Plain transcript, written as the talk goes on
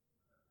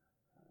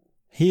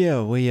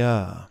Here we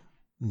are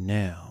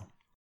now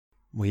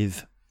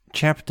with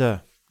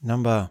chapter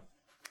number,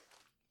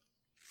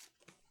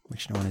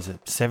 which one is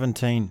it?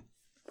 17.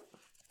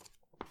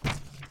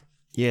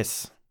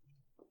 Yes,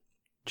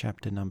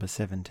 chapter number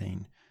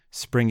 17.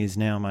 Spring is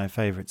now my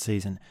favourite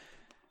season.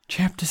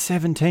 Chapter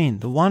 17,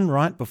 the one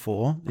right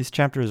before, this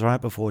chapter is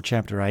right before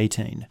chapter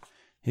 18,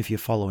 if you're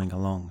following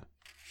along.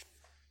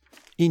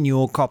 In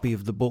your copy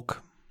of the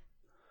book,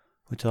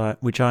 which I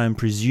am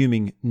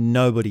presuming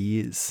nobody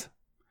is,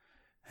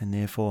 and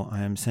therefore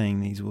I am saying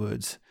these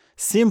words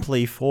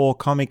simply for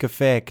comic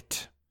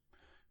effect,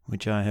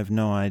 which I have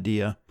no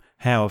idea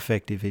how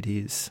effective it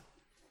is.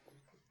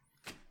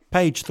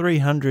 Page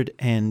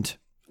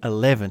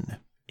 311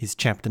 is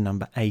chapter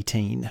number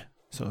 18.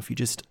 So if you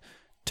just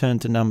turn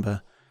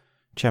to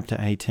chapter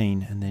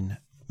 18 and then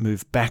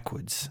move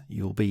backwards,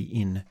 you'll be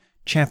in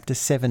chapter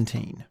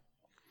 17.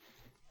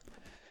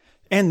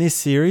 And this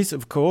series,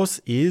 of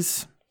course,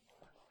 is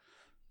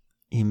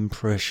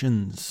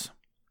Impressions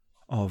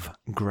of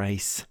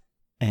Grace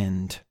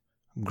and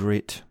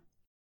Grit.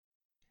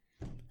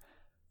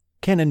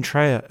 Ken and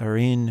Treya are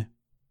in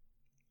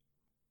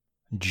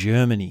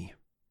Germany,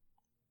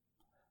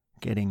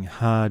 getting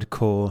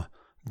hardcore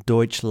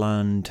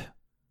Deutschland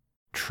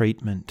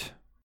treatment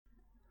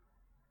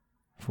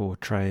for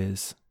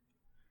Treya's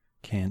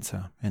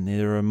cancer. And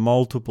there are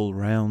multiple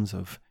rounds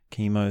of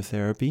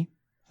chemotherapy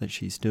that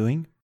she's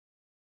doing.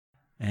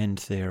 And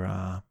there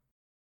are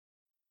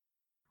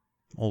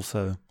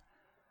also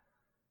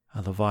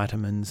other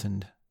vitamins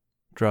and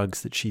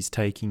drugs that she's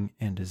taking,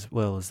 and as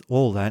well as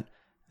all that,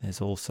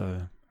 there's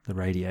also the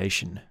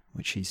radiation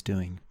which she's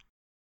doing.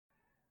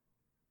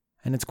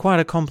 And it's quite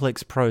a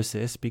complex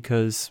process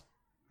because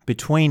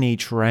between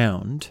each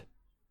round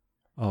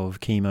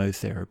of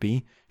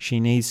chemotherapy, she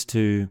needs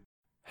to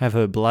have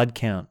her blood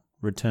count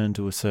return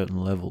to a certain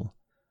level.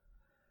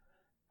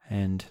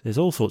 And there's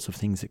all sorts of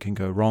things that can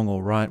go wrong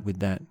or right with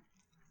that.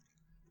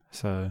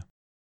 So,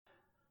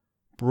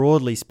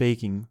 broadly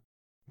speaking,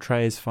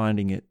 Treya is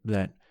finding it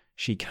that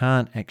she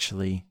can't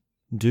actually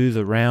do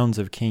the rounds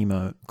of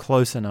chemo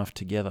close enough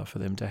together for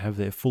them to have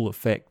their full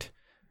effect.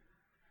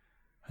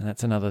 And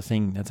that's another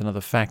thing, that's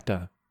another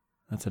factor,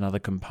 that's another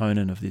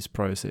component of this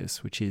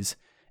process, which is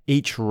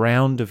each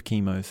round of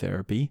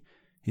chemotherapy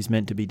is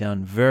meant to be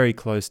done very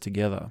close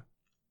together.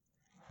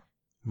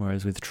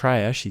 Whereas with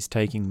Treya, she's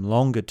taking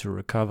longer to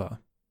recover,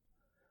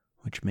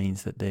 which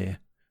means that they're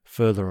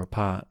further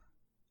apart.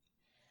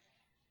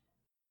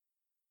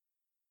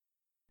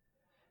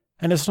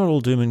 And it's not all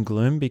doom and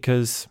gloom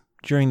because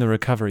during the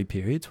recovery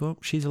periods, well,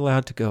 she's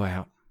allowed to go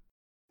out.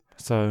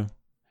 So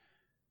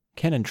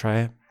Ken and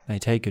Treya, they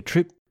take a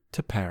trip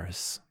to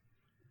Paris.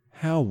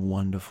 How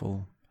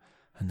wonderful.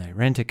 And they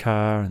rent a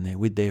car and they're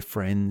with their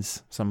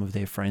friends, some of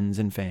their friends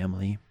and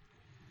family.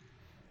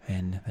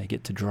 And they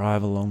get to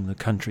drive along the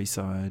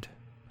countryside.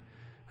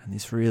 And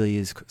this really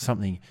is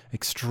something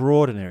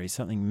extraordinary,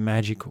 something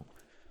magical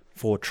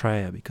for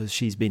Treya because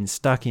she's been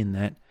stuck in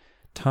that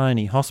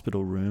tiny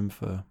hospital room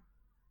for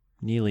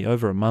nearly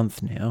over a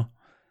month now,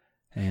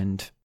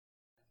 and,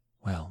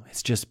 well,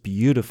 it's just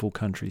beautiful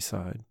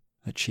countryside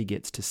that she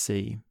gets to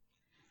see.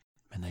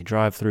 And they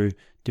drive through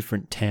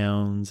different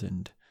towns,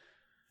 and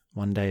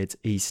one day it's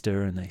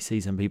Easter, and they see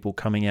some people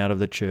coming out of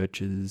the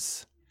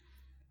churches,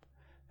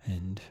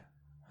 and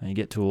they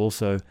get to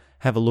also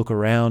have a look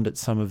around at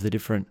some of the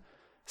different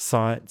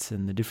sites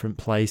and the different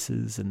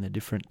places and the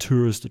different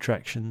tourist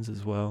attractions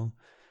as well.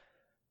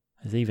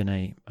 There's even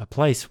a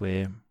place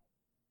where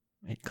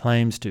it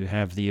claims to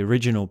have the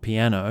original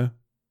piano,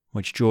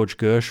 which George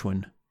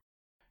Gershwin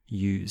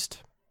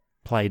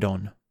played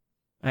on,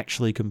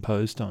 actually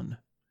composed on.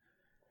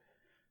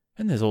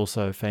 And there's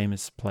also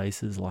famous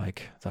places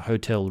like the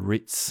Hotel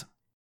Ritz,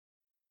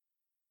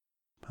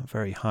 a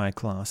very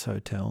high-class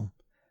hotel.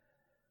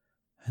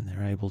 And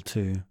they're able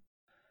to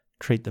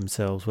treat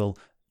themselves. Well,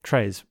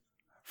 Treya's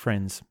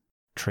friends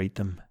treat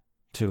them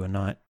to a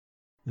night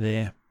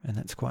there, and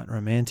that's quite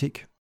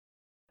romantic.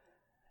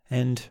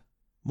 And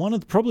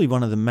probably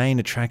one of the main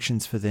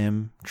attractions for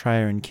them,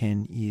 Treya and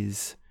Ken,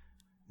 is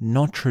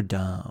Notre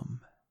Dame.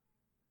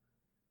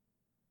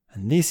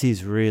 And this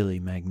is really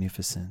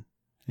magnificent.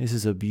 This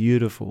is a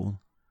beautiful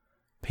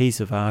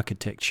piece of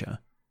architecture,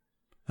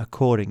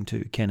 according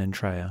to Ken and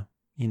Treya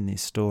in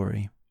this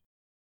story.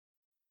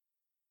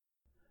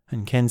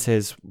 And Ken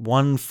says,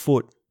 1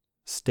 foot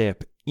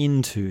step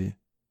into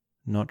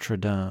Notre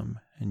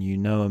Dame, and you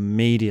know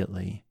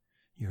immediately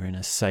you're in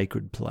a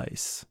sacred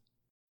place.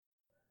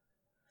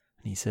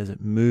 And he says it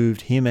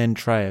moved him and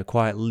Treya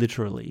quite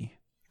literally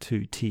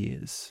to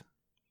tears.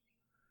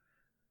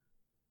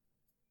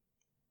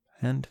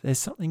 And there's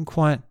something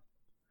quite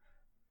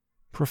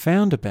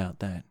profound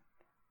about that.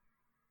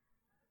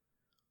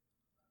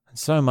 And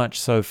so much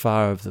so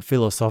far of the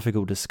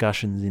philosophical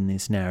discussions in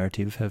this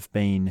narrative have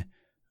been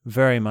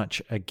very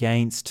much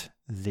against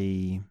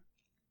the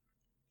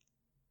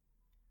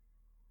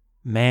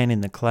man in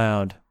the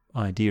cloud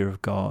idea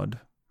of God,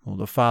 or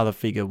the father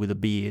figure with a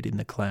beard in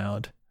the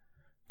cloud,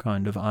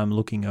 kind of I'm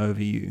looking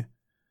over you.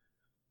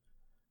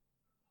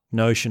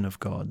 notion of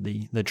God,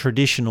 the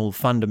traditional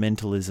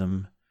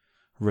fundamentalism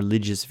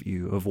religious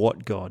view of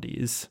what God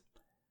is.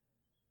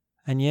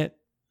 And yet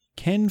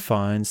Ken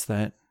finds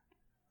that,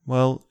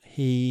 well,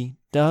 he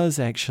does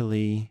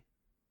actually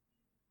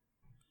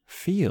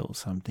feel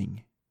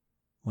something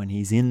when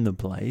he's in the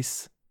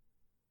place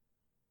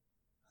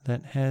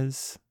that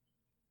has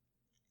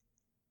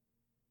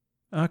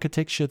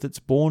architecture that's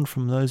born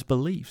from those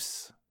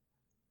beliefs.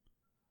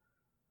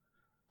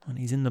 When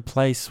he's in the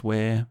place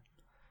where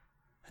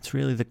it's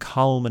really the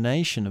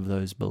culmination of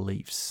those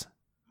beliefs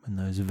and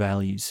those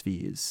value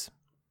spheres.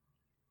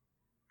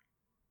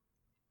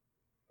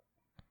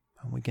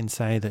 And we can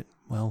say that,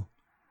 well,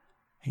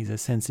 he's a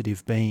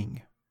sensitive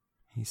being.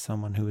 He's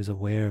someone who is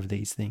aware of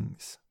these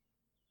things.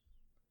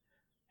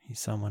 He's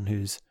someone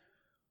who's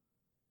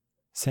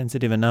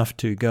sensitive enough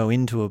to go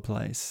into a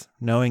place,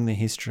 knowing the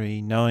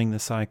history, knowing the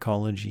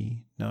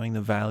psychology, knowing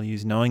the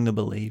values, knowing the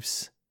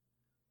beliefs,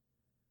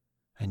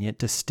 and yet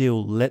to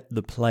still let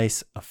the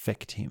place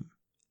affect him.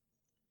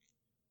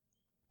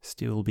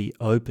 Still be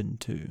open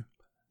to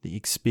the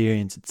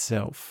experience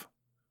itself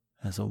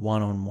as a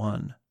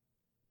one-on-one.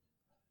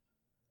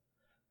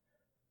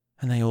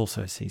 And they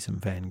also see some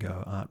Van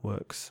Gogh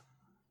artworks.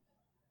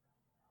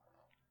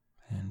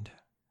 And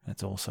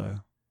that's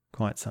also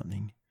quite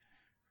something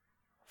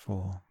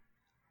for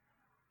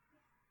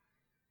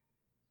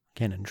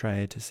Ken and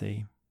Treya to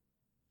see.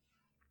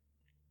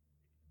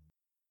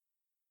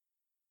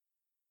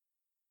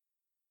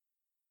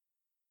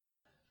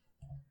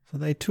 So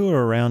they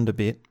tour around a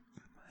bit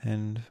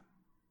and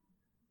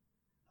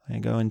they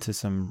go into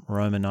some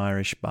Roman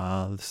Irish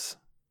baths.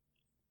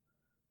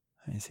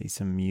 They see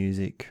some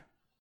music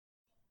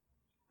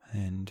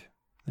and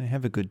they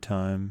have a good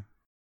time.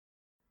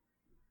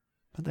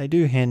 But they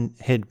do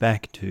head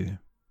back to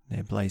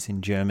their place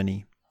in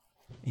Germany,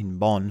 in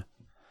Bonn.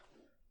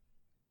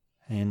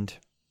 And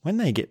when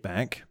they get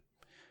back,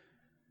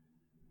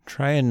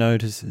 Treya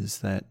notices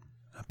that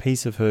a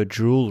piece of her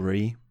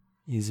jewellery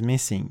is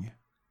missing.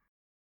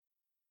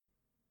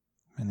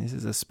 And this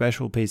is a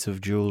special piece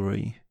of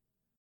jewellery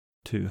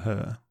to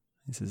her.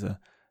 This is a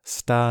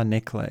star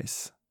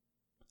necklace.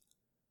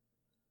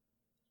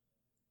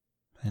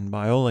 And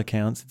by all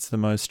accounts, it's the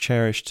most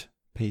cherished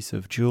piece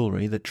of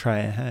jewellery that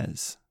Treya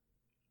has.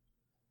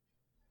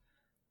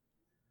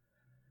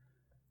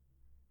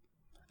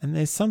 And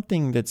there's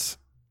something that's,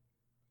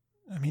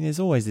 there's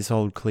always this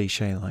old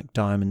cliche like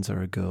diamonds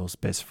are a girl's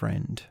best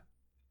friend.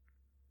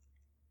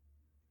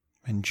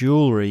 And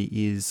jewellery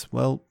is,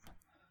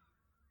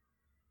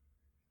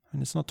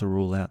 it's not to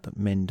rule out that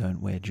men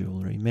don't wear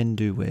jewellery. Men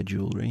do wear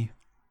jewellery.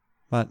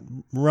 But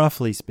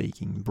roughly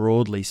speaking,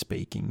 broadly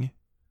speaking,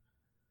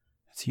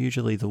 it's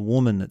usually the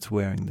woman that's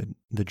wearing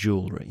the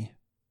jewellery.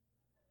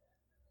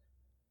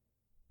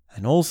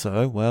 And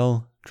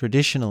also,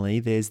 traditionally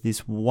there's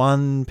this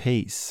one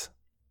piece.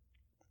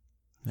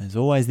 There's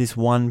always this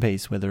one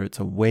piece, whether it's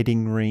a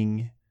wedding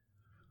ring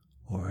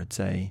or it's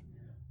a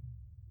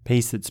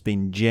piece that's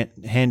been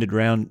handed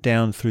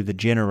down through the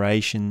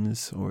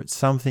generations, or it's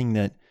something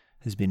that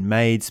has been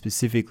made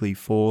specifically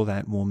for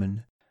that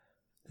woman.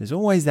 There's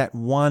always that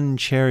one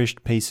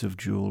cherished piece of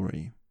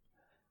jewellery.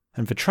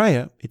 And for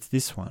Treya, it's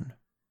this one,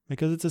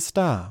 because it's a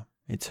star.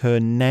 It's her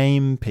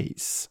name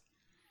piece.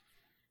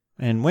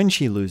 And when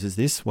she loses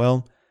this,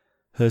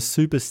 her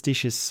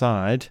superstitious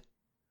side,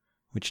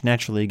 which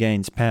naturally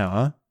gains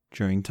power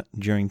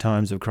during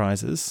times of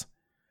crisis,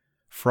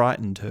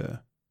 frightened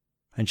her.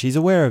 And she's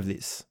aware of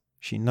this.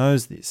 She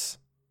knows this.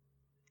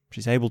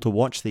 She's able to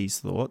watch these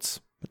thoughts,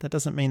 but that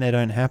doesn't mean they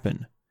don't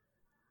happen.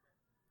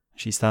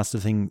 She starts to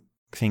think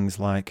things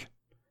like,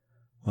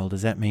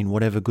 does that mean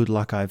whatever good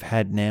luck I've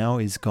had now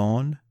is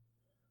gone?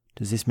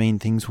 Does this mean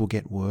things will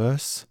get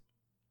worse?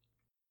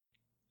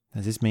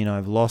 Does this mean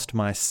I've lost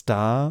my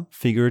star,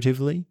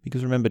 figuratively?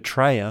 Because remember,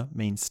 Treya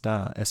means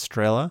star.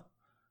 Estrella,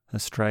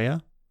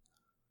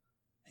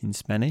 in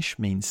Spanish,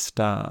 means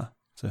star.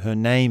 So her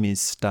name is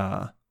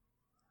Star.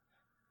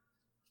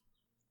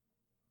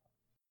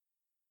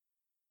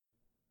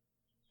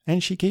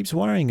 And she keeps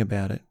worrying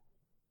about it.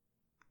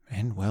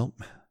 And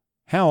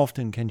how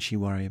often can she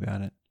worry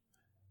about it?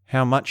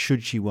 How much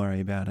should she worry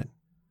about it?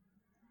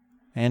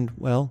 And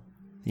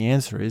the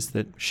answer is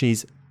that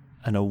she's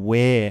an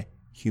aware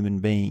human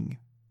being.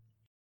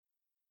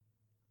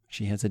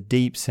 She has a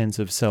deep sense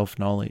of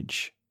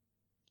self-knowledge,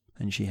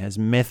 and she has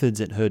methods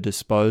at her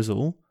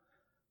disposal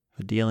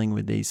for dealing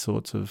with these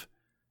sorts of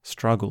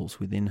struggles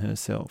within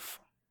herself.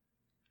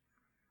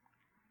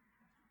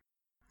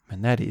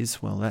 And that is,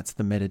 that's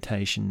the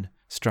meditation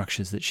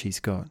structures that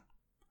she's got,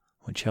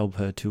 which help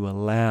her to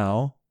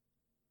allow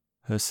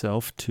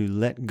herself to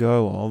let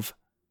go of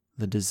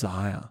the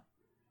desire,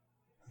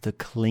 the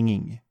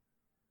clinging.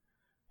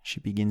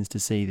 She begins to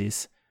see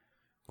this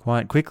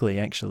quite quickly,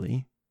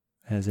 actually,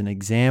 as an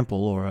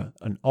example or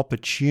an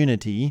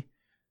opportunity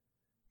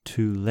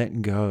to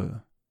let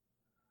go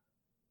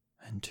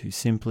and to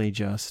simply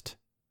just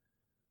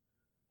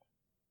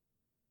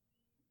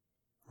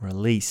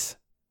release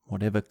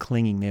whatever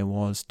clinging there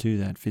was to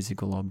that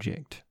physical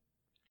object.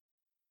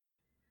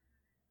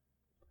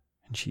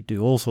 And she'd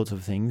do all sorts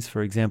of things.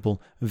 For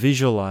example,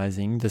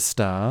 visualizing the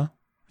star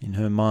in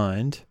her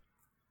mind,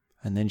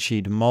 and then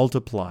she'd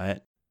multiply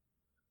it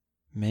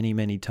many,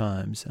 many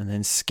times, and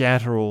then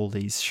scatter all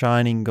these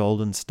shining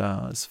golden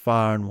stars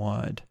far and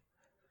wide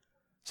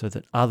so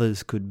that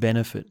others could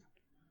benefit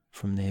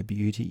from their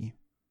beauty.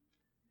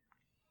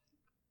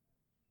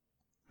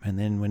 And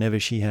then whenever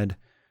she had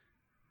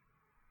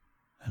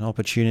an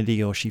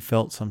opportunity or she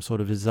felt some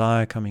sort of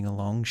desire coming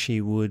along, she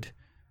would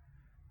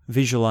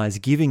visualize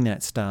giving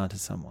that star to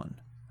someone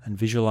and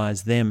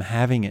visualize them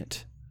having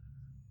it.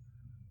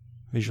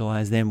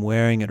 Visualize them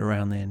wearing it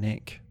around their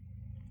neck.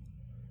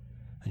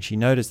 And she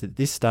noticed that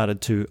this started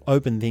to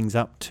open things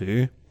up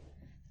to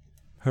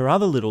her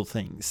other little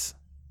things,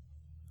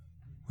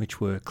 which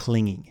were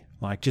clinging,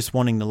 like just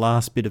wanting the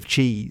last bit of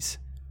cheese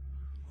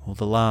or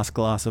the last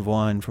glass of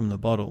wine from the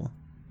bottle.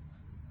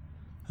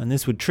 And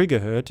this would trigger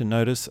her to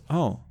notice,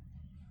 oh,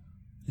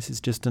 this is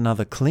just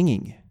another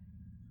clinging.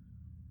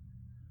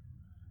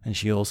 And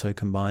she also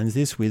combines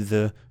this with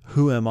the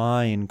who am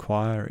I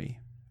inquiry,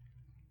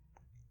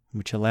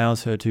 which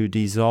allows her to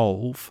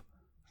dissolve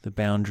the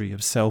boundary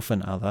of self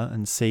and other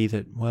and see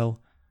that,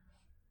 well,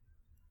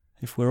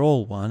 if we're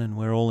all one and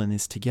we're all in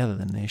this together,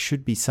 then there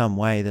should be some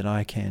way that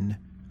I can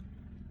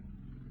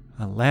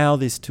allow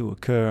this to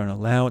occur and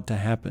allow it to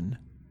happen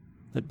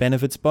that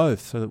benefits both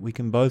so that we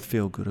can both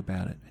feel good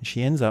about it. And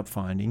she ends up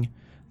finding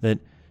that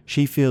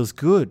she feels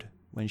good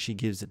when she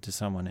gives it to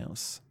someone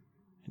else.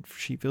 And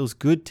she feels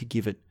good to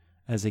give it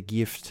as a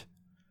gift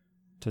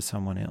to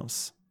someone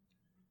else.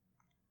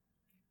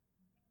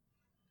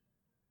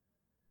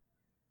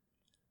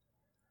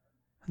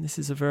 And this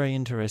is a very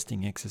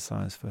interesting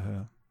exercise for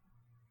her.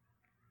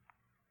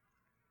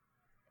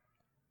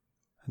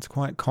 It's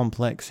quite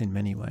complex in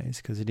many ways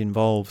because it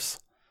involves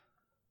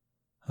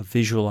a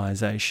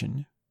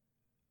visualization.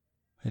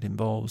 It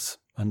involves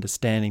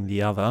understanding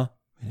the other.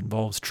 It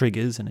involves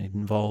triggers and it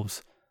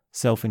involves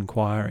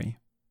self-inquiry.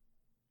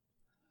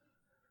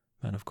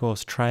 But of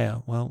course,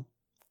 Treya, well,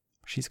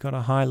 she's got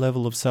a high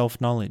level of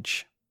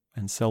self-knowledge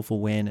and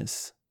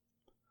self-awareness,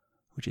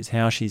 which is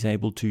how she's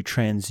able to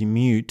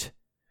transmute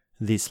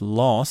this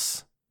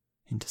loss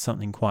into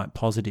something quite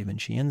positive.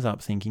 And she ends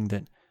up thinking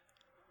that,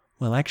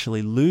 well,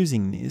 actually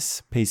losing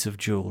this piece of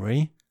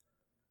jewellery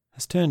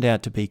has turned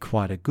out to be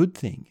quite a good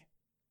thing,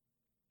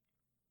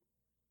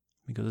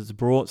 because it's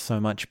brought so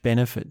much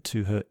benefit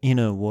to her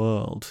inner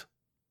world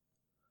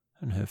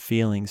and her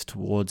feelings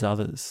towards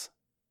others.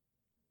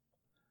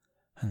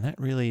 And that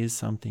really is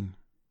something.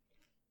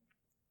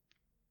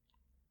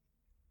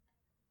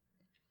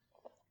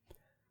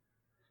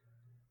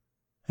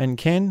 And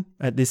Ken,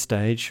 at this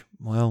stage,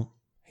 well,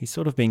 he's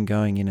sort of been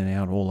going in and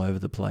out all over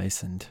the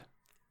place, and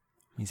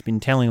he's been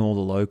telling all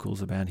the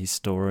locals about his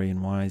story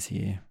and why he's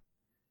here.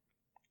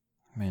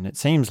 And it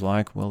seems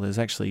like, well, there's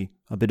actually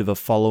a bit of a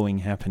following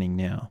happening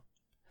now.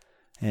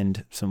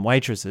 And some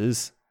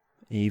waitresses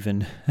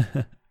even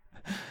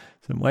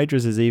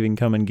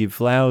come and give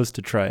flowers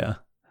to Treya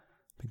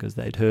because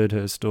they'd heard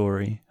her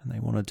story and they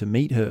wanted to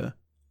meet her.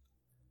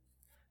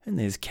 And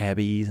there's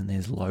cabbies and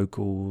there's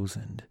locals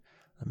and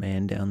the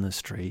man down the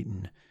street.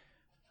 And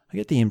I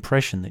get the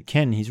impression that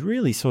Ken, he's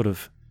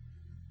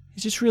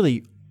just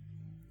really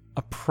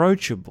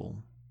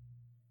approachable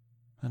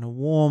and a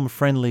warm,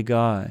 friendly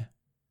guy.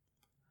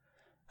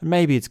 And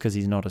maybe it's because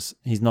he's not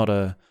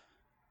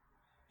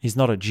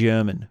a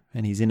German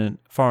and he's in a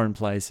foreign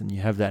place and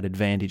you have that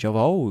advantage of,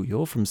 oh,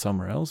 you're from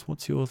somewhere else.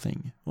 What's your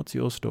thing? What's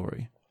your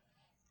story?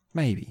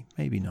 Maybe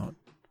not.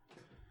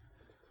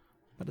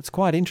 But it's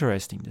quite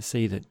interesting to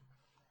see that,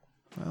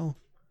 well,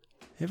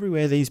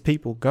 everywhere these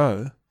people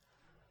go,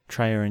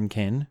 Treya and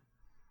Ken,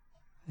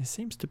 there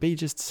seems to be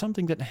just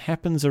something that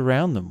happens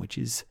around them, which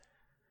is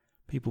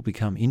people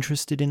become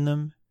interested in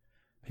them,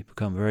 people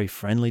become very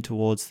friendly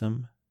towards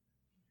them.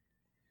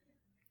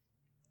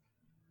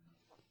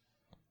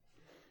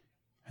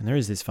 And there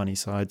is this funny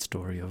side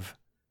story of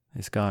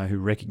this guy who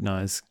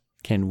recognized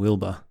Ken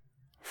Wilber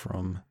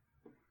from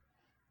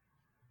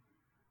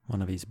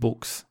one of his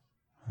books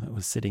that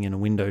was sitting in a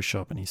window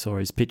shop, and he saw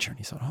his picture and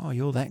he thought, oh,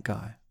 you're that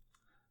guy.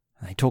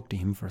 And they talked to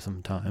him for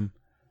some time.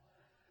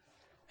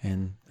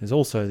 And there's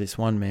also this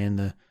one man,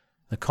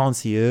 the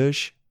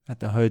concierge at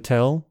the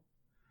hotel,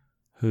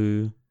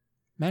 who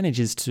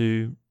manages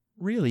to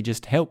really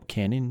just help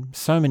Ken in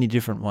so many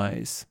different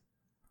ways.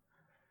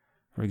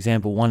 For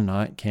example, one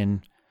night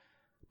Ken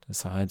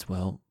decides,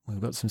 well,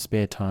 we've got some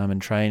spare time and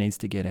Treya needs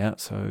to get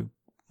out, so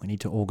we need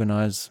to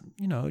organise,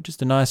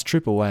 just a nice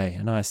trip away,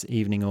 a nice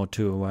evening or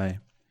two away.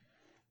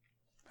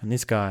 And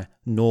this guy,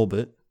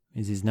 Norbert,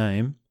 is his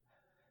name.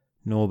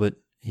 Norbert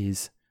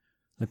is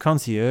the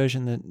concierge,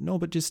 and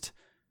Norbert just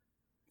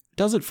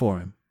does it for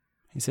him.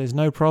 He says,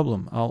 no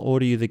problem, I'll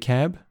order you the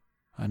cab.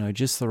 I know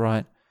just the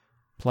right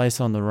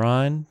place on the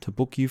Rhine to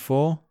book you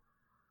for.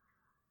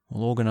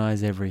 We'll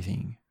organise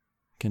everything.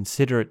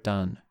 Consider it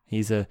done.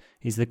 He's the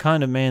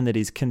kind of man that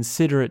is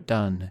consider it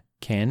done,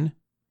 Ken.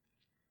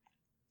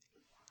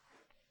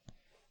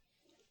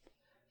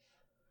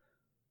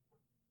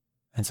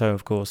 And so,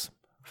 of course,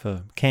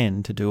 for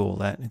Ken to do all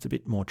that. It's a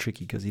bit more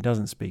tricky because he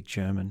doesn't speak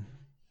German.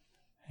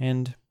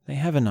 And they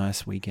have a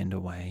nice weekend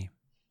away.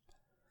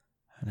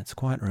 And it's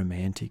quite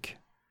romantic.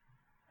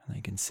 And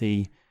they can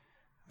see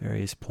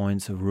various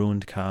points of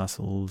ruined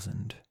castles,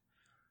 and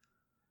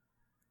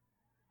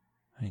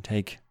they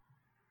take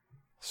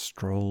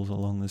strolls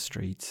along the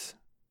streets.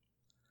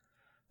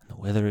 And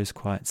the weather is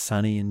quite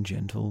sunny and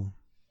gentle.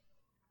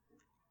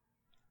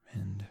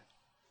 And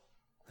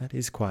that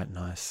is quite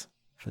nice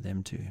for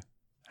them to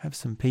have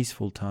some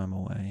peaceful time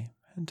away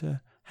and to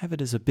have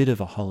it as a bit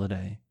of a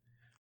holiday.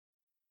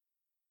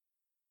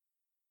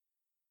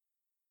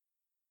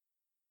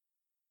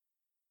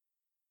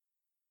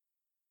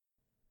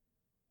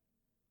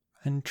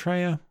 And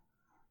Treya,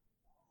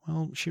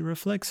 well, she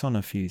reflects on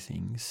a few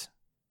things.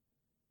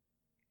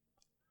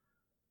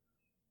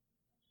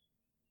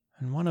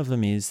 And one of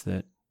them is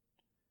that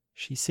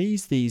she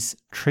sees these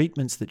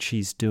treatments that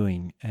she's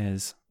doing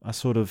as a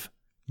sort of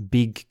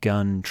big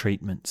gun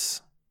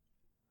treatments.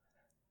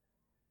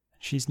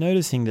 She's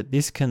noticing that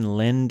this can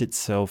lend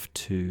itself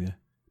to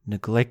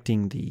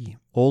neglecting the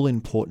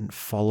all-important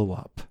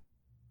follow-up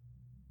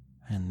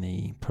and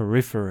the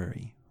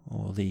periphery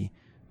or the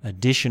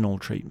additional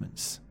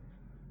treatments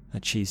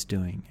that she's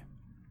doing.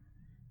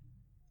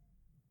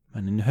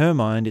 And in her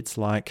mind, it's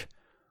like,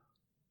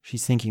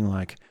 she's thinking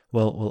like,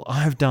 well,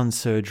 I've done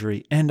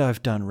surgery and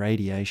I've done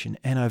radiation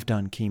and I've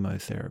done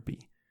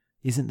chemotherapy.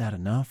 Isn't that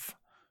enough?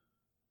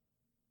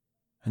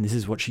 And this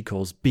is what she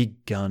calls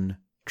big gun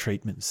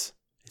treatments.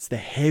 It's the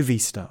heavy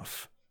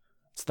stuff.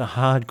 It's the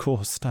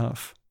hardcore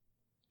stuff.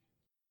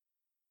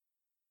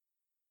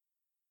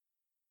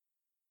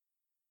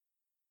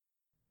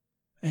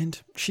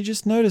 And she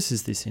just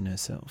notices this in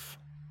herself.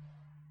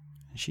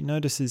 And she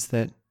notices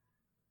that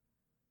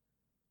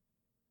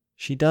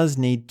she does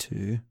need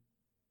to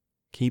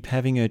keep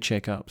having her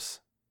checkups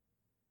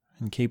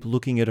and keep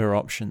looking at her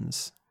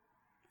options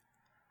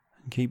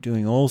and keep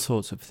doing all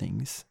sorts of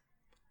things.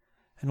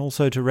 And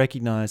also to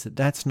recognize that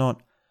that's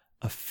not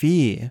a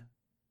fear.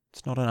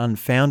 It's not an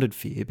unfounded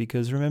fear,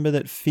 because remember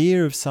that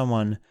fear of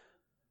someone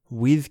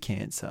with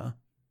cancer,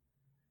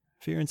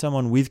 fear in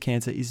someone with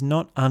cancer is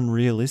not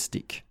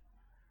unrealistic.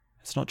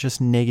 It's not just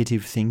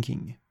negative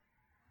thinking.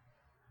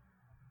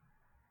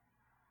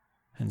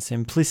 And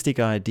simplistic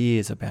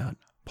ideas about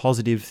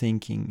positive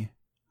thinking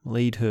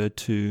lead her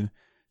to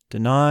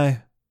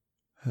deny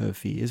her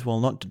fears. Well,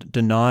 not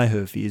deny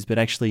her fears, but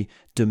actually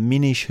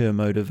diminish her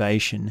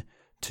motivation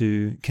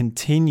to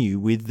continue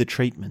with the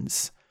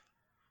treatments,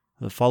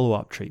 the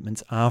follow-up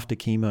treatments after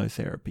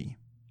chemotherapy.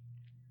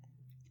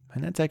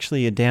 And that's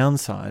actually a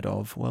downside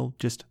of, well,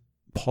 just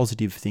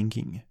positive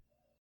thinking.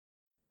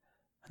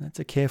 And that's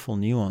a careful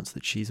nuance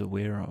that she's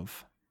aware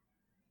of.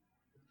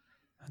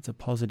 That's a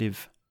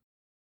positive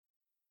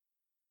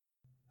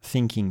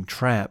thinking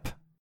trap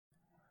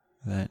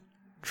that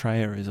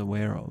Treya is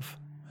aware of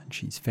and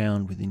she's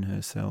found within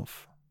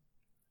herself.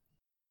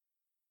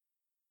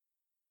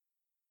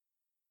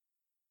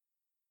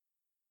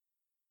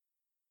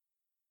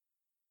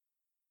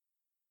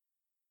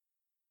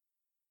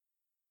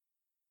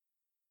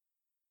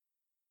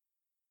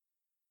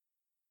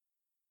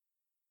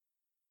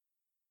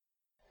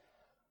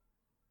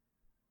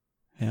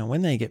 Now,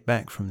 when they get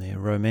back from their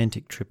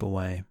romantic trip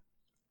away,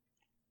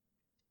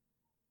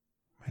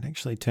 it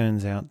actually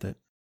turns out that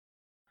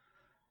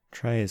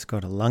Treya's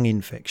got a lung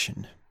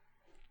infection,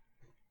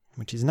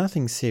 which is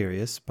nothing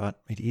serious,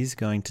 but it is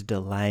going to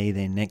delay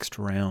their next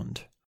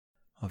round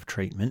of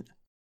treatment.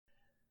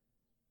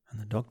 And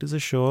the doctors are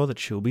sure that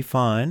she'll be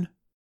fine,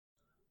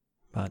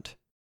 but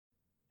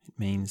it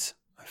means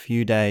a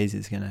few days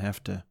is going to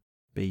have to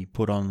be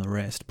put on the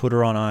rest, put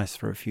her on ice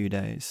for a few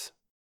days.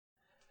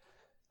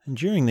 And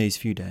during these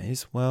few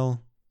days,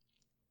 well,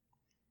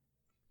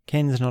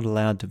 Ken's not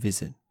allowed to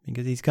visit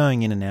because he's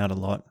going in and out a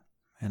lot,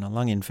 and a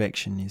lung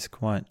infection is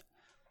quite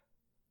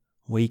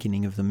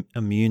weakening of the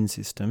immune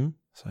system,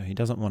 so he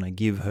doesn't want to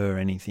give her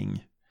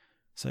anything.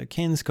 So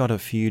Ken's got a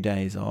few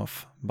days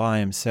off by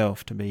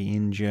himself to be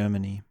in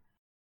Germany.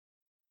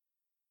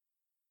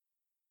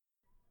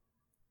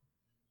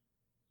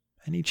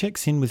 And he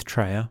checks in with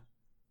Treya,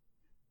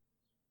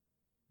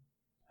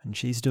 and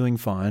she's doing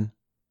fine.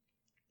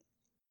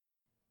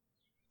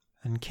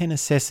 And Ken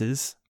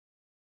assesses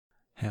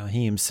how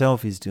he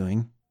himself is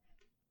doing,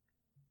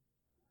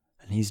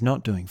 and he's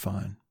not doing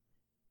fine.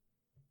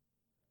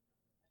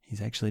 He's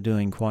actually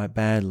doing quite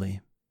badly.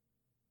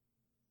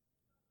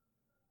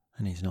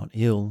 And he's not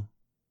ill.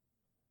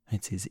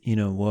 It's his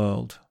inner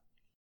world.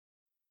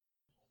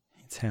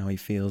 It's how he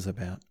feels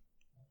about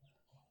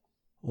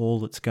all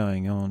that's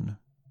going on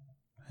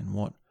and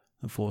what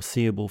the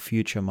foreseeable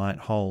future might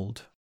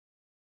hold.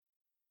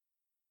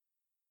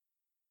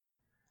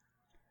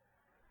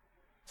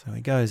 So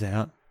he goes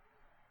out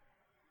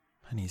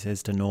and he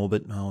says to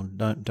Norbert, "Oh,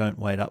 don't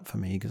wait up for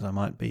me because I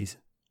might be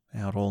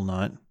out all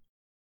night."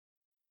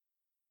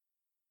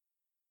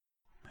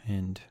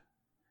 And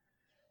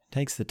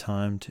takes the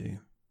time to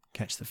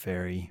catch the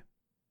ferry.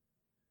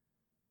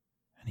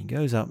 And he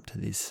goes up to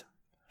this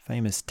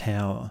famous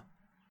tower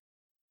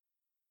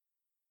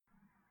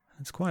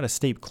It's quite a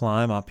steep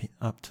climb up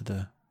to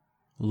the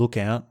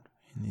lookout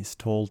in this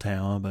tall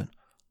tower, but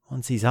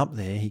once he's up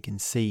there, he can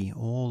see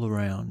all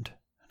around.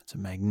 It's a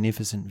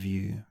magnificent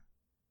view.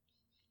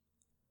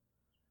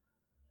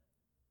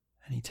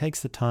 And he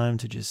takes the time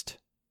to just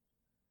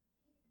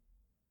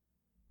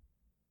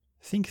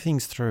think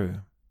things through,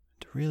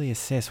 to really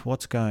assess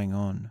what's going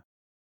on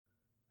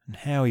and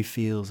how he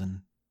feels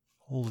and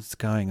all that's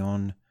going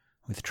on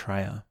with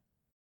Treya.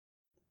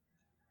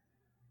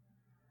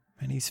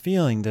 And he's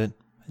feeling that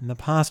in the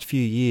past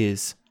few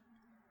years,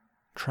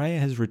 Treya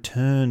has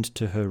returned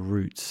to her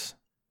roots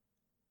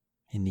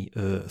in the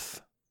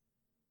earth,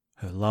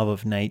 her love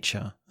of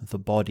nature, the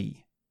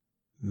body,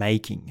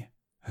 making,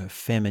 her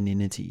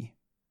femininity.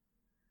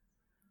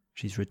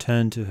 She's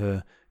returned to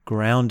her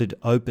grounded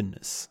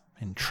openness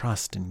and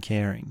trust and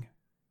caring.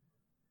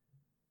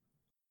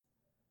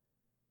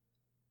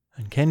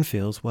 And Ken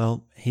feels,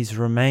 well, he's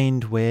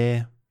remained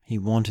where he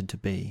wanted to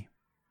be.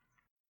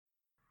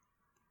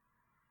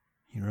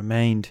 He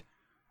remained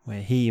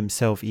where he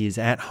himself is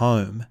at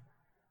home.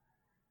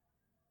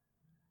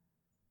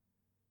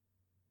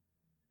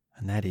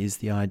 And that is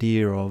the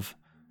idea of,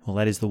 well,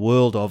 that is the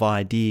world of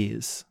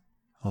ideas,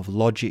 of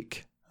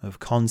logic, of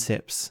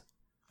concepts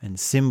and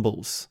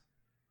symbols.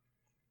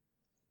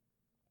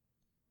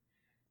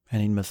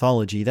 And in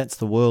mythology, that's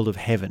the world of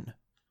heaven.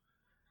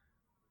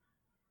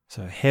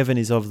 So heaven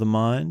is of the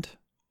mind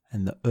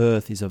and the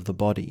earth is of the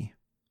body.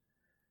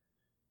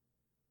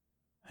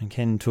 And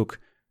Ken took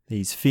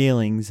these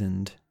feelings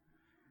and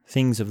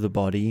things of the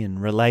body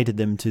and related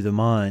them to the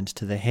mind,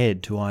 to the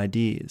head, to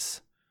ideas.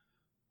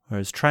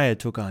 Whereas Treya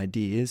took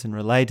ideas and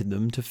related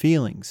them to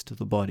feelings, to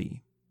the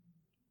body.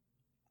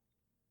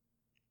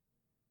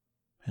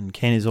 And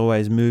Ken is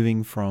always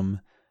moving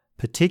from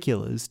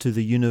particulars to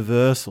the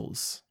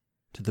universals,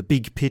 to the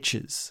big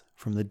pictures,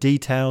 from the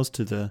details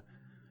to the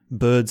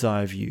bird's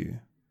eye view.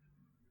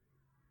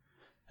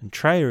 And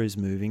Treya is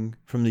moving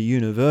from the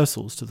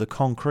universals to the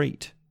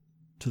concrete,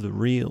 to the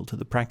real, to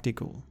the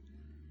practical.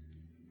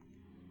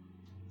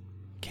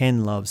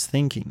 Ken loves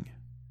thinking.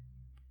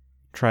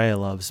 Treya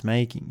loves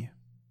making.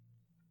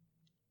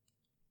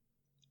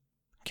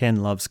 Ken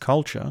loves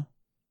culture.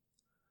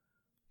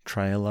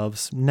 Treya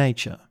loves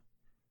nature.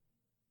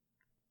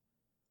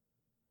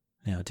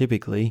 Now,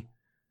 typically,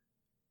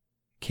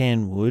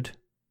 Ken would,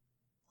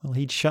 well,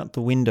 he'd shut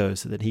the window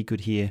so that he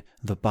could hear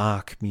the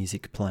Bach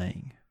music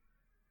playing.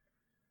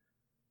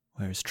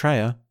 Whereas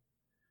Treya,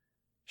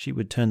 she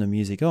would turn the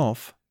music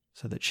off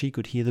so that she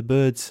could hear the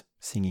birds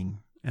singing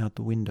out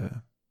the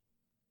window.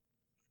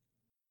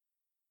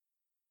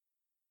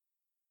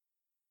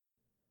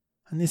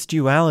 And this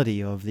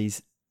duality of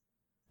these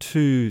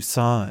two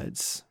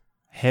sides,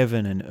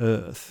 heaven and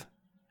earth,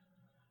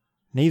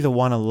 neither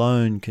one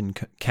alone can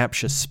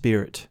capture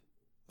spirit.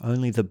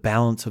 Only the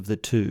balance of the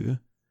two,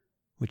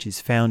 which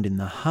is found in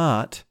the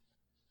heart,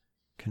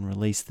 can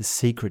release the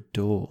secret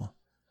door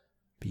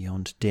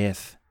beyond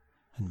death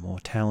and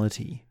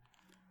mortality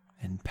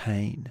and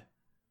pain.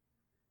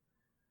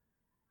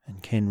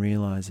 And Ken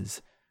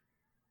realizes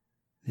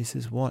this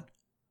is what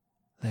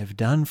they've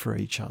done for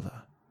each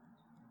other.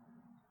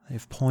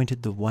 They've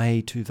pointed the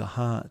way to the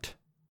heart.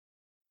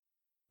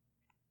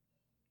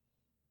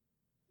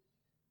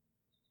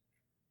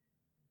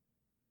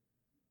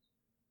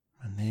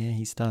 And there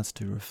he starts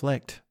to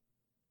reflect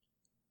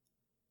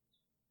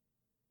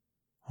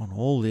on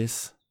all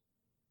this,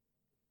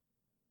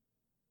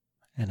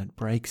 and it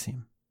breaks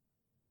him.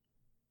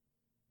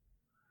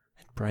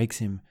 It breaks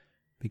him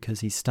because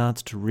he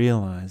starts to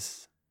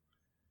realize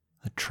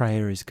that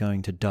Treya is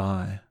going to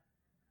die.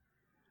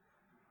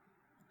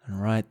 And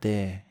right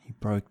there, he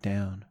broke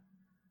down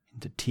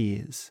into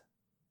tears,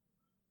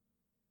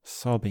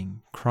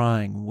 sobbing,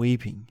 crying,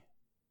 weeping.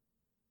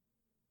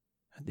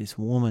 This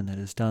woman that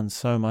has done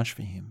so much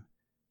for him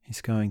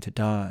is going to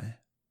die.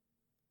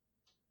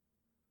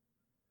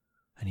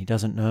 And he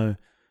doesn't know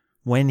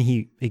when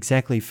he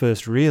exactly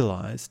first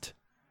realized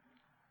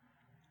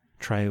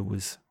Treya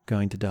was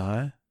going to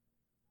die.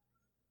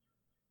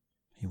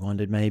 He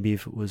wondered maybe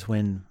if it was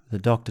when the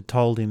doctor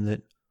told him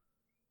that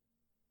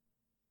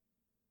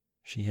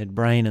she had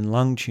brain and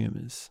lung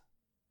tumours.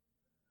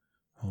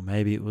 Or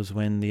maybe it was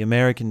when the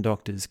American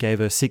doctors gave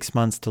her 6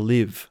 months to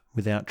live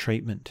without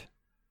treatment.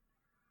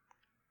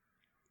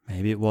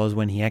 Maybe it was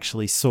when he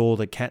actually saw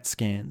the CAT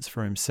scans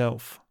for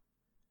himself.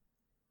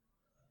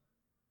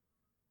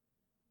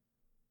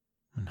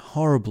 And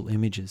horrible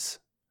images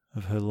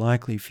of her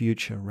likely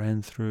future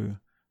ran through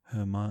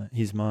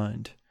his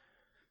mind.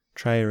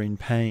 Treya in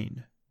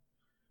pain.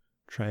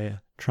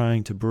 Treya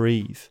trying to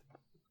breathe.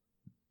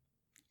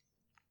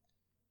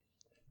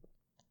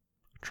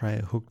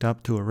 Treya hooked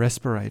up to a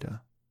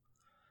respirator.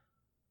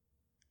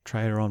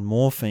 Treya on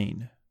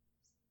morphine.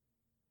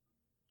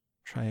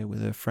 Treya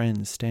with her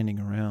friends standing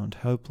around,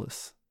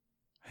 hopeless,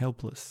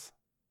 helpless.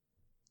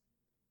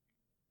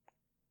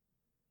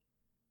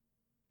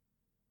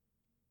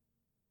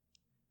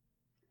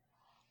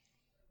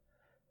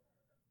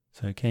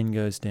 So Ken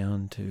goes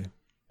down to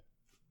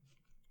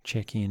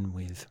check in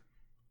with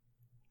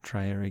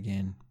Treya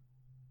again.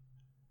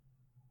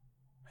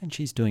 And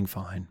she's doing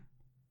fine.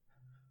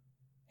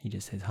 He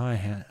just says, "Hi,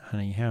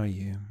 honey, how are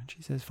you?" And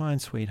she says, "Fine,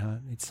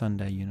 sweetheart. It's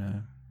Sunday, you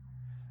know.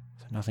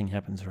 So nothing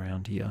happens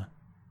around here."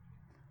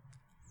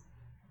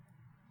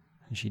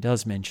 And she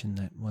does mention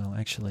that, well,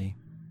 actually,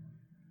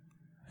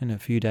 in a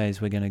few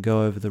days we're going to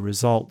go over the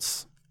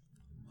results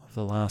of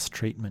the last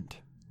treatment.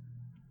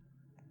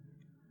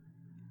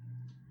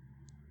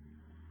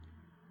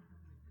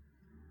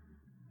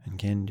 And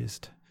Ken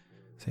just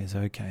says,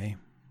 okay.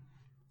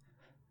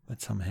 But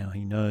somehow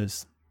he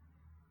knows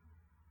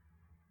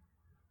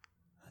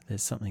that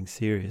there's something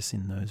serious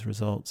in those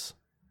results.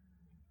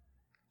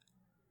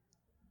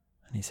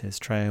 And he says,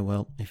 "Treya,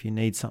 well, if you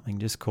need something,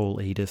 just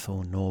call Edith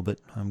or Norbert.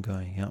 I'm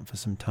going out for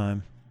some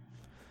time."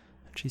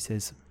 And she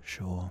says,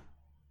 "Sure."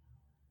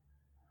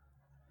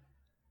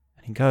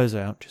 And he goes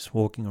out, just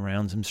walking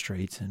around some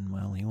streets, and,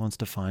 well, he wants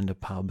to find a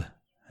pub,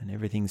 and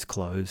everything's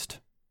closed.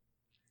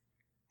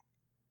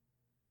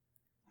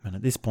 And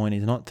at this point,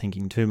 he's not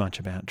thinking too much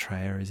about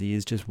Treya, as he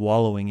is just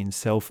wallowing in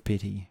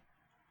self-pity,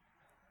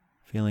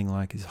 feeling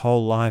like his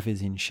whole life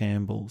is in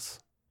shambles.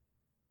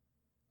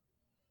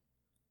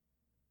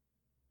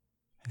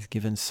 He's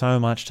given so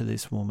much to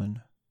this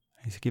woman.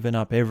 He's given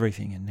up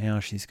everything, and now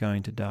she's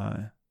going to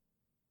die.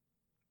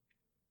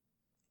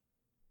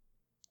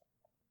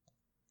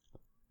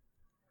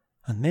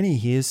 And then he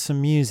hears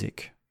some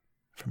music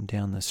from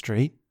down the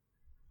street.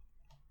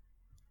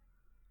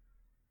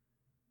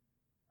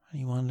 And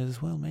he wonders,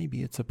 well,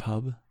 maybe it's a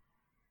pub.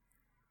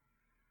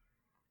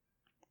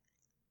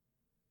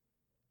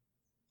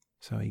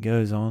 So he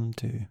goes on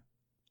to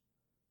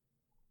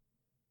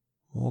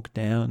walk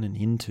down and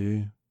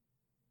into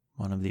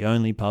one of the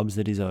only pubs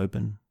that is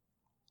open.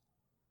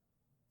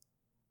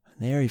 And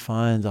there he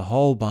finds a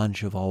whole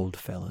bunch of old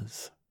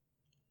fellas.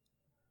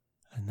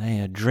 And they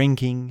are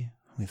drinking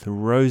with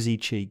rosy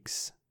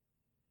cheeks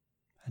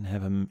and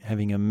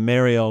having a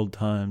merry old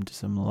time to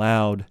some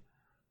loud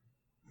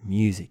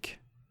music.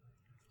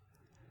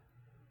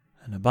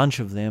 And a bunch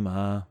of them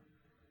are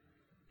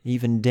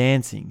even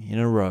dancing in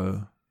a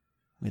row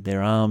with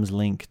their arms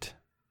linked.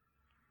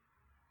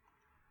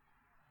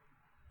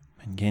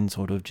 And Ken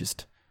sort of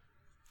just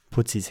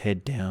puts his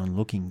head down,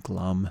 looking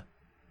glum,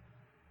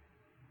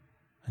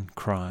 and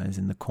cries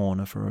in the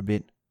corner for a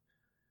bit,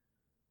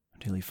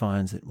 until he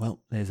finds that, well,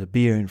 there's a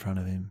beer in front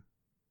of him,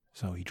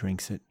 so he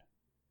drinks it.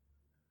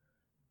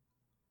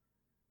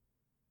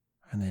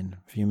 And then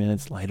a few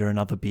minutes later,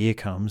 another beer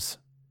comes,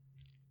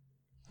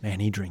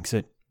 and he drinks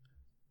it.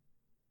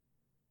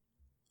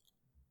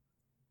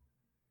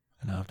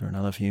 And after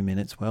another few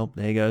minutes, well,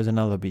 there goes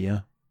another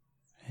beer,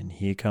 and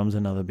here comes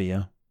another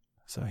beer,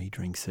 so he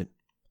drinks it.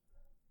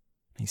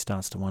 He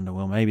starts to wonder,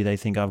 well, maybe they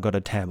think I've got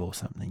a tab or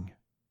something.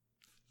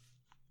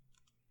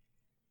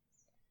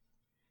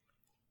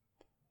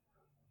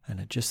 And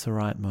at just the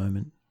right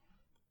moment,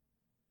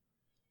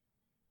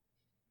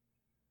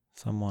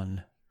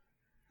 someone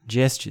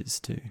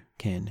gestures to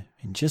Ken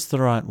in just the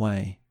right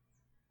way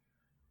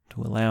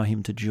to allow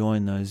him to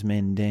join those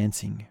men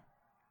dancing.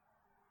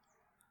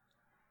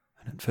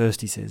 And at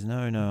first he says, no,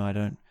 I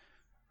don't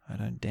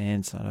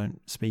dance, I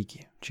don't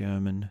speak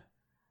German.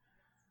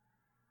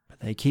 But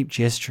they keep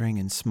gesturing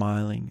and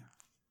smiling.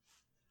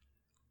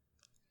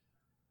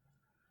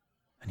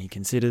 And he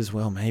considers,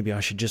 well, maybe I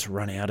should just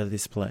run out of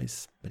this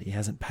place. But he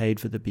hasn't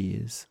paid for the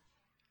beers.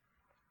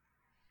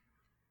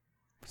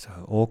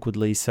 So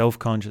awkwardly,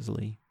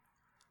 self-consciously,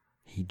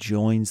 he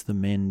joins the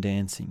men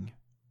dancing.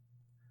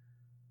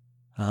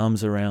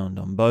 Arms around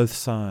on both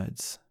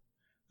sides,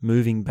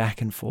 moving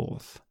back and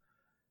forth,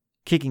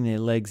 kicking their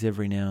legs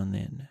every now and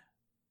then.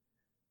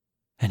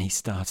 And he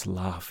starts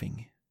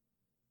laughing.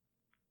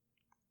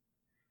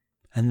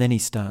 And then he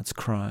starts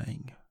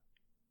crying.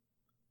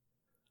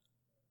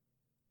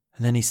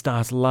 And then he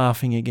starts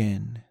laughing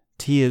again,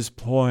 tears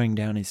pouring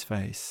down his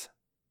face.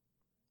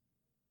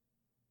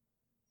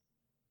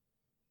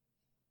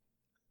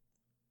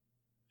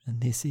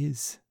 And this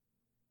is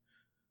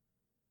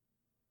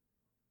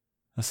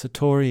a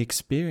Satori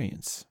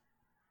experience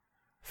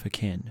for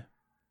Ken.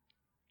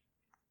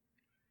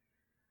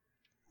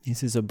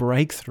 This is a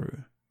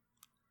breakthrough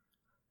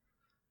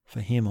for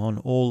him on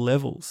all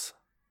levels.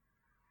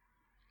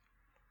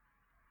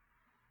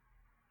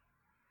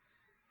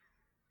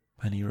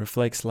 And he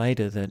reflects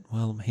later that,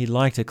 well, he'd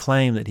like to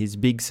claim that his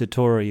big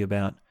Satori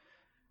about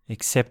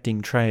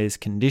accepting Treya's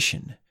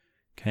condition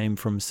came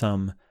from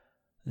some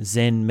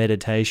Zen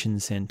meditation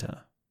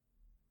center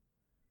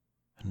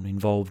and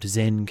involved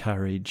Zen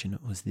courage, and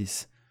it was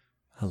this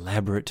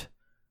elaborate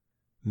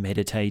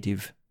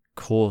meditative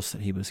course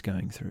that he was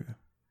going through.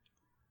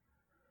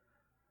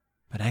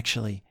 But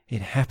actually,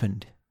 it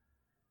happened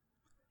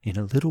in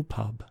a little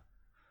pub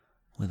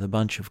with a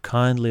bunch of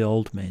kindly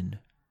old men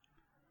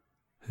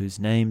whose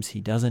names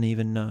he doesn't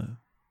even know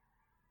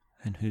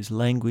and whose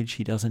language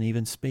he doesn't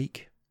even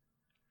speak.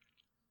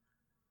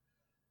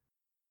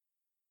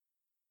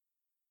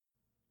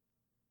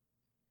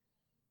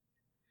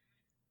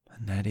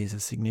 And that is a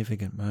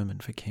significant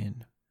moment for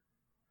Ken.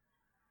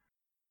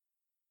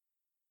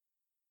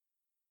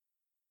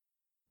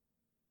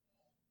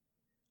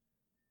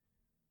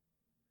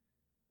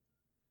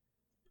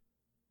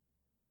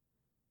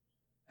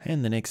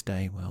 And the next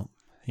day, well,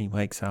 he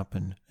wakes up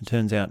and it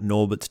turns out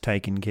Norbert's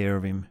taken care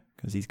of him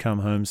because he's come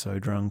home so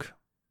drunk.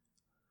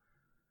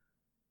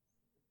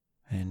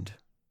 And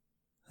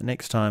the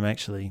next time,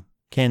 actually,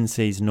 Ken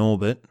sees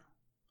Norbert,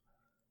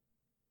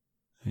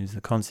 who's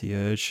the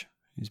concierge,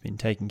 who's been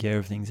taking care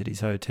of things at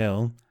his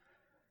hotel.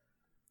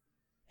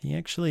 He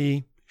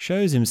actually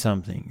shows him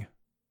something,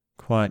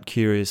 quite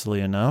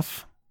curiously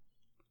enough,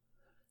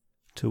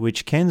 to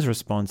which Ken's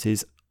response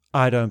is,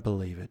 "I don't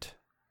believe it.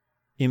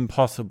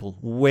 Impossible.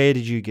 Where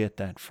did you get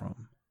that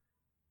from?"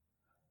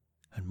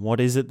 And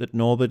what is it that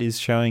Norbert is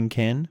showing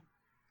Ken?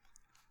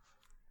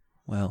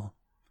 Well,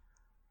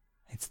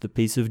 it's the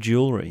piece of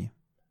jewellery.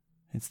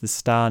 It's the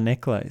star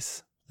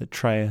necklace that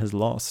Treya has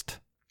lost.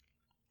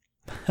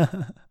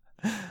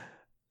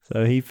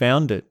 So he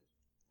found it.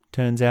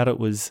 Turns out it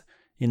was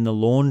in the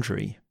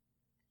laundry,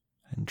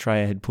 and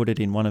Treya had put it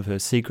in one of her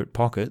secret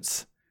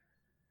pockets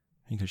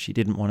because she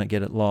didn't want to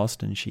get it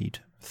lost, and she'd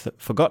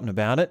forgotten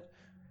about it,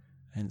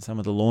 and some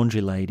of the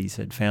laundry ladies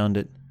had found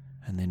it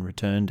and then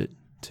returned it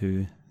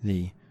to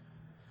the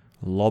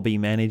lobby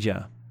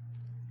manager.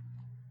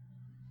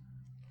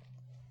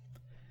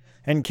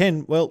 And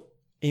Ken, well,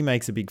 he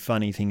makes a big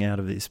funny thing out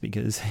of this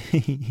because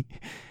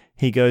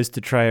he goes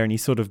to Treya and he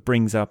sort of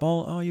brings up,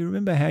 oh, you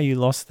remember how you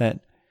lost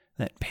that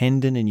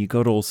pendant and you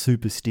got all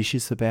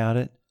superstitious about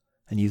it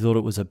and you thought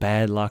it was a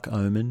bad luck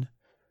omen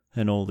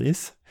and all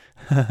this?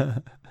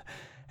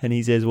 And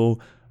he says,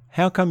 well,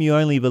 how come you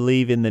only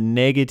believe in the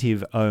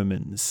negative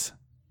omens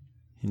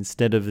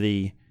instead of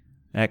the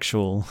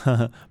actual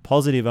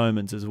positive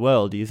omens as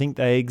well? Do you think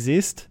they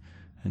exist?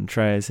 And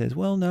Treya says,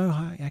 well,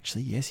 no,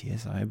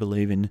 yes, I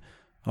believe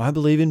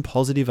in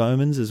positive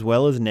omens as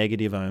well as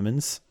negative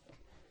omens.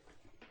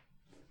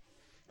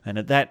 And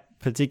at that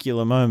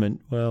particular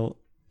moment, well,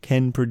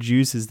 Ken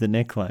produces the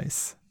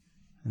necklace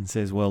and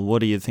says, well, what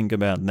do you think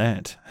about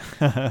that?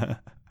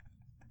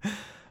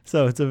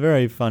 So it's a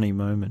very funny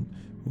moment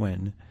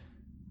when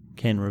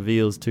Ken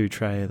reveals to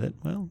Treya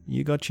that, well,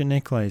 you got your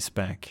necklace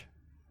back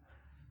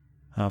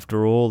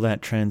after all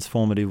that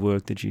transformative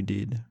work that you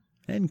did.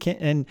 And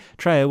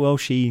Treya, well,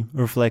 she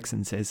reflects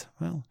and says,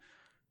 well,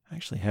 I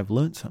actually have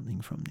learnt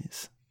something from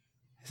this.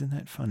 Isn't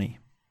that funny?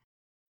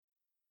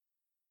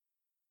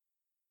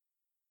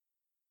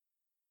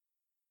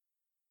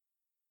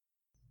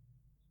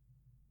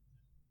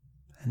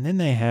 And then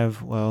they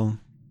have, well,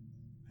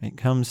 it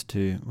comes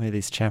to where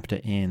this chapter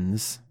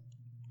ends.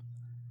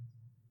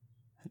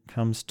 It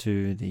comes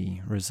to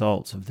the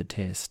results of the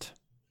test.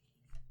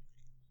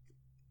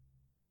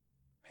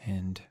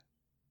 And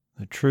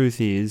the truth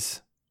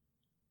is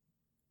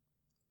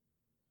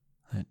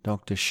that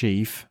Dr.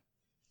 Sheaf,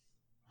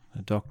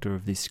 the doctor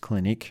of this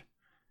clinic,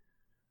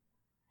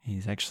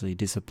 is actually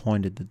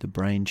disappointed that the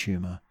brain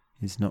tumour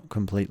is not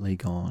completely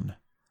gone.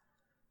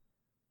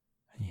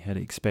 He had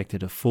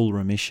expected a full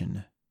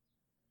remission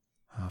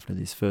after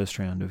this first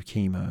round of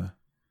chemo,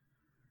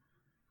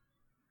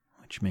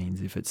 which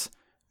means if it's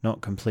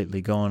not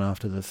completely gone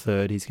after the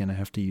third, he's going to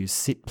have to use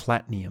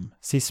cisplatinum,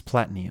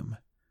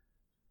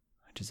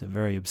 which is a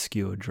very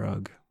obscure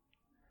drug.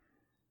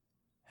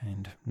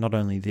 And not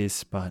only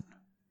this, but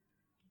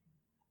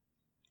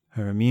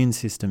her immune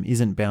system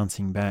isn't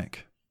bouncing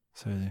back,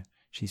 so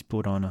she's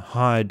put on a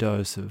high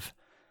dose of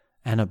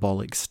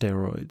anabolic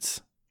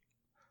steroids.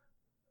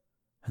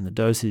 And the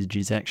dosage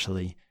is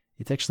actually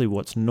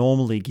what's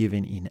normally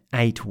given in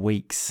 8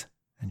 weeks,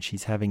 and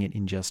she's having it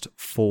in just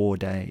 4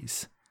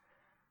 days.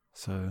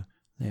 So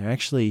they're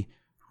actually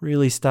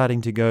really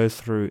starting to go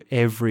through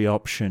every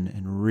option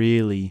and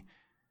really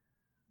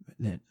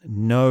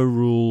no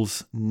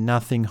rules,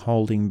 nothing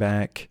holding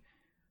back,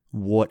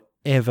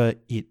 whatever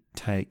it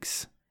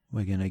takes.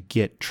 We're going to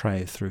get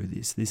Treya through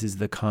this. This is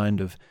the kind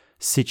of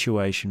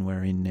situation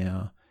we're in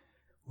now.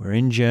 We're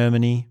in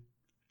Germany.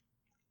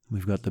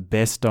 We've got the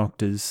best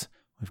doctors.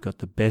 We've got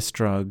the best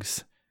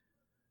drugs.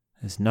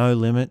 There's no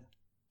limit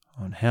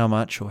on how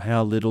much or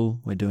how little.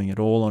 We're doing it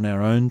all on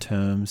our own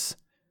terms.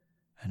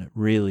 And it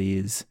really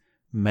is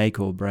make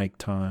or break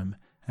time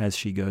as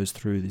she goes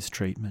through this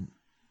treatment.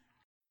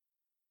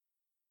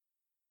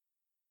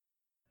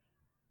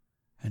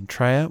 And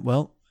Treya,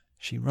 well,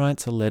 she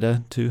writes a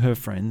letter to her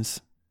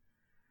friends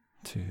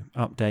to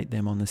update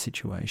them on the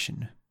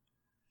situation.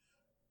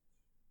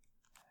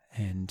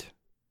 And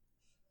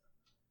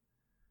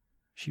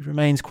she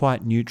remains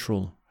quite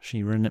neutral.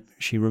 She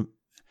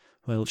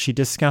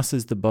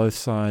discusses the both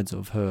sides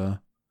of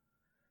her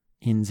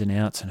ins and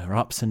outs and her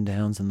ups and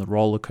downs and the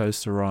roller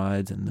coaster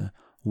rides and the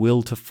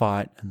will to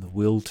fight and the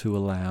will to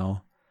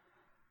allow.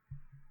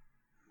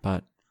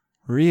 But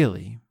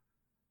really,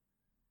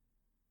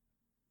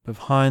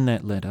 behind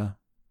that letter,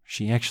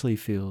 she actually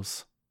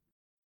feels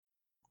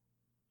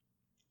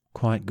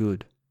quite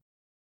good.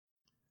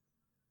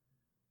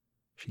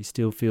 She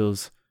still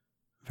feels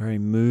very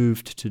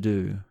moved to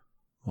do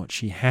what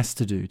she has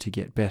to do to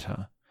get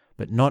better,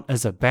 but not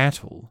as a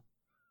battle,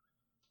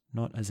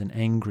 not as an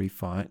angry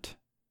fight,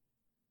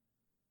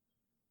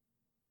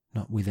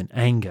 not with an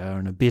anger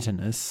and a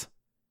bitterness,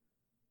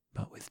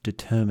 but with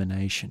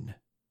determination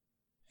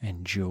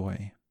and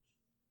joy.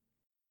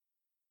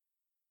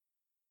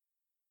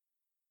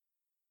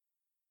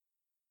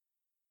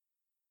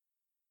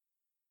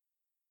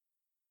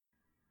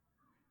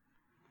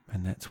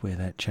 And that's where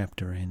that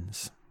chapter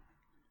ends.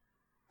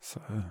 So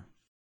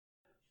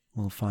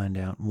we'll find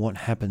out what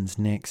happens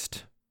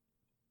next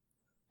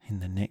in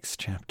the next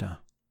chapter.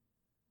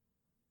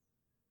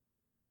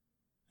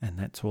 And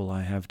that's all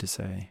I have to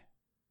say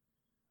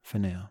for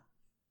now.